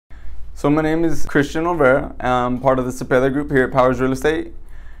So my name is Cristian Olvera. I'm part of the Cepeda group here at Powers Real Estate.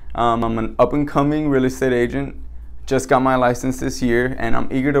 I'm an up-and-coming real estate agent. Just got my license this year, and I'm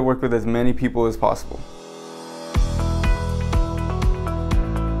eager to work with as many people as possible.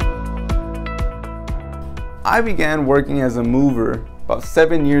 I began working as a mover about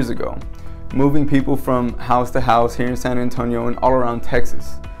 7 years ago, moving people from house to house here in San Antonio and all around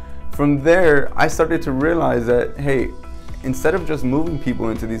Texas. From there, I started to realize that, hey, instead of just moving people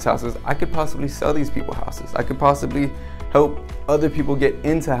into these houses, I could possibly sell these people houses. I could possibly help other people get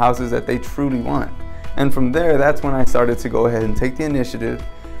into houses that they truly want. And from there, that's when I started to go ahead and take the initiative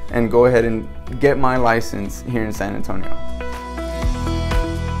and go ahead and get my license here in San Antonio.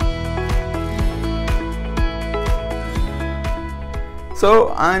 So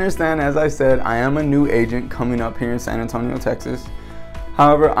I understand, as I said, I am a new agent coming up here in San Antonio, Texas.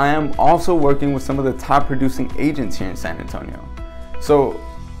 However, I am also working with some of the top producing agents here in San Antonio. So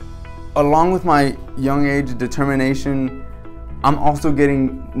along with my young age determination, I'm also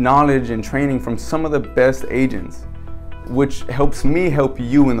getting knowledge and training from some of the best agents, which helps me help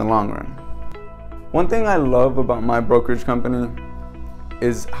you in the long run. One thing I love about my brokerage company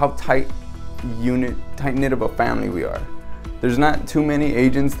is how tight-knit of a family we are. There's not too many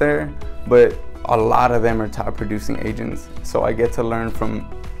agents there, but a lot of them are top producing agents. So I get to learn from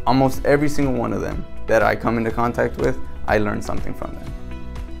almost every single one of them that I come into contact with. I learn something from them.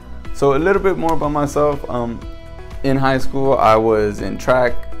 So a little bit more about myself. In high school, I was in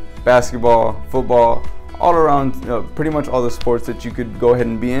track, basketball, football, all around, pretty much all the sports that you could go ahead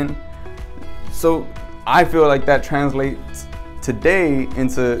and be in. So I feel like that translates today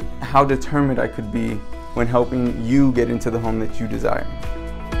into how determined I could be when helping you get into the home that you desire.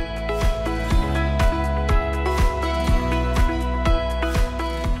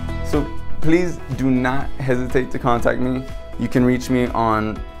 So please do not hesitate to contact me. You can reach me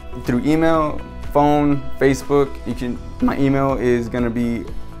through email, phone, Facebook. My email is gonna be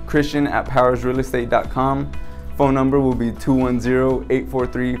Cristian@powersrealestate.com. Phone number will be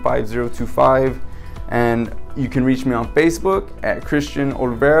 210-843-5025. And you can reach me on Facebook at Cristian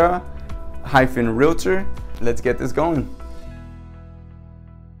Olvera-Realtor. Let's get this going.